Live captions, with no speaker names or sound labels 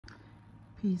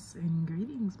Peace and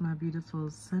greetings, my beautiful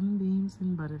sunbeams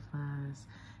and butterflies.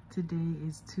 Today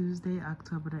is Tuesday,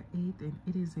 October the 8th, and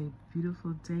it is a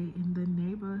beautiful day in the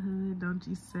neighborhood, don't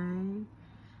you say?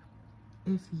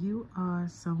 If you are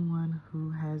someone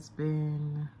who has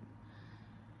been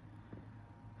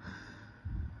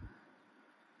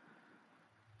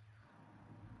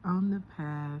on the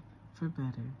path for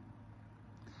better,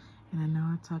 and I know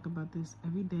I talk about this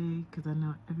every day because I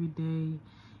know every day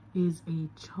is a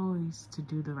choice to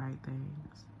do the right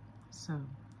things. So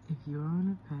if you're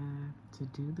on a path to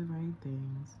do the right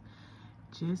things,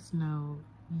 just know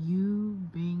you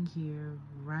being here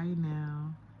right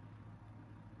now,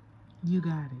 you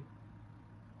got it.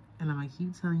 And I'm gonna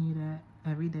keep telling you that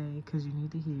every day because you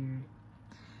need to hear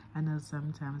it. I know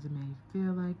sometimes it may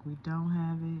feel like we don't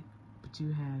have it, but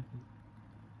you have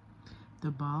it.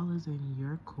 The ball is in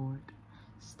your court.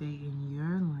 Stay in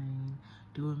your lane.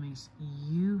 Do what makes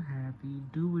you happy.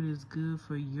 Do what is good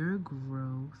for your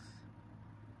growth.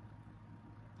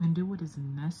 And do what is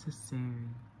necessary.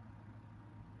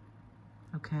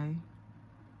 Okay?